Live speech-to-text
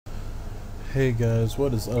Hey guys,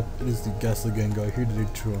 what is up? It is the Ghastly Gang guy here today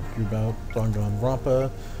to talk to you about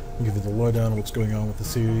Danganronpa and give you the lowdown on what's going on with the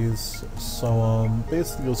series. So,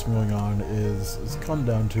 basically what's going on is it's come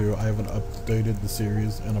down to I haven't updated the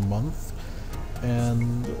series in a month,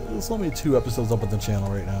 and there's only 2 episodes up on the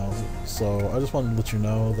channel right now, so I just wanted to let you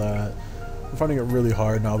know that I'm finding it really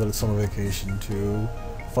hard now that it's summer vacation to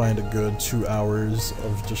find a good 2 hours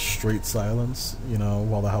of just straight silence, you know,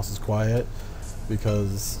 while the house is quiet.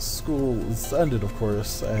 Because school is ended, of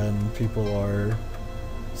course, and people are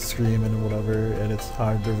screaming and whatever, and it's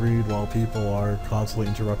hard to read while people are constantly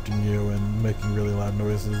interrupting you and making really loud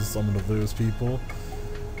noises. I'm gonna lose people.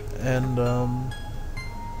 And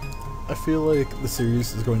I feel like the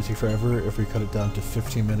series is going to take forever if we cut it down to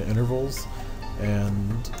 15-minute intervals,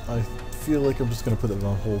 and I feel like I'm just gonna put it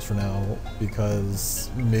on hold for now, because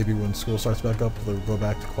maybe when school starts back up, they'll go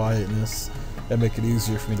back to quietness and make it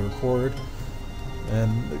easier for me to record.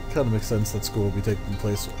 And it kind of makes sense that school will be taking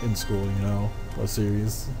place in school, you know, a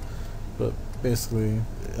series. But basically,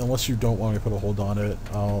 unless you don't want me to put a hold on it,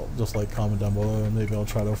 I'll just like comment down below and maybe I'll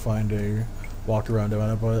try to find a walk around on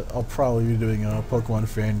it. But I'll probably be doing a Pokemon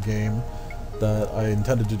fan game that I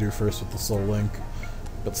intended to do first with the Soul Link.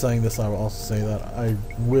 But saying this, I will also say that I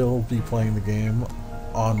will be playing the game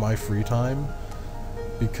on my free time,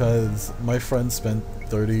 because my friend spent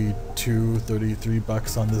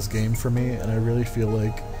 $32-33 on this game for me, and I really feel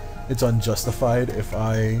like it's unjustified if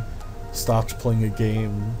I stopped playing a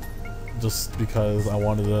game just because I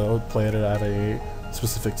wanted to play it at a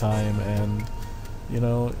specific time. And you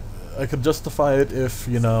know, I could justify it if,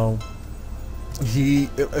 you know,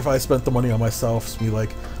 if I spent the money on myself to be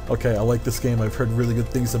like, okay, I like this game, I've heard really good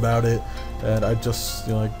things about it, and I just,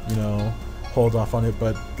 you know, hold off on it.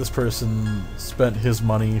 But this person spent his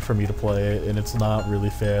money for me to play it, and it's not really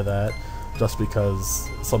fair that just because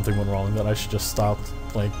something went wrong that I should just stop,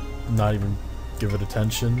 like, not even give it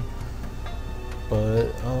attention.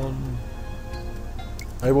 But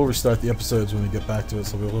I will restart the episodes when we get back to it,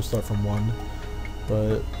 so we'll start from 1.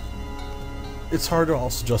 But it's hard to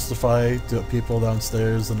also justify to people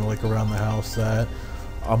downstairs and like around the house that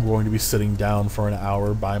I'm going to be sitting down for an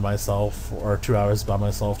hour by myself, or 2 hours by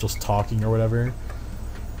myself, just talking or whatever.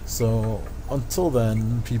 So until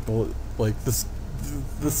then, people, like, the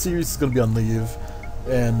series is going to be on leave,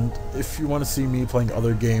 and if you want to see me playing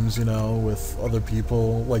other games, you know, with other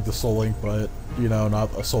people, like the Soul Link, but, you know,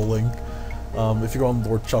 not a Soul Link, if you go on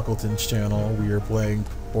Lord-Chuckletons channel, we are playing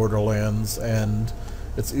Borderlands, and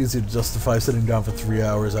it's easy to justify sitting down for 3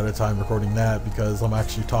 hours at a time recording that, because I'm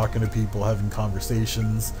actually talking to people, having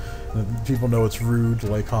conversations, and people know it's rude to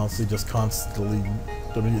like constantly,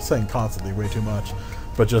 I mean, saying constantly way too much,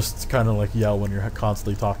 but just kind of like yell when you're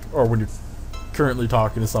constantly talking, or when you're currently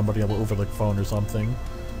talking to somebody over the phone or something.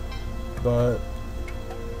 But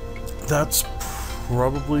that's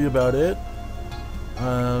probably about it.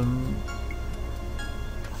 I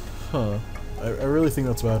really think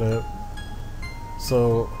that's about it.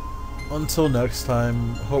 So, until next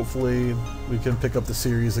time, hopefully we can pick up the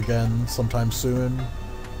series again sometime soon.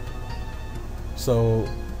 So,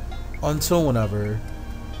 until whenever,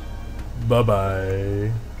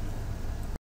 bye-bye.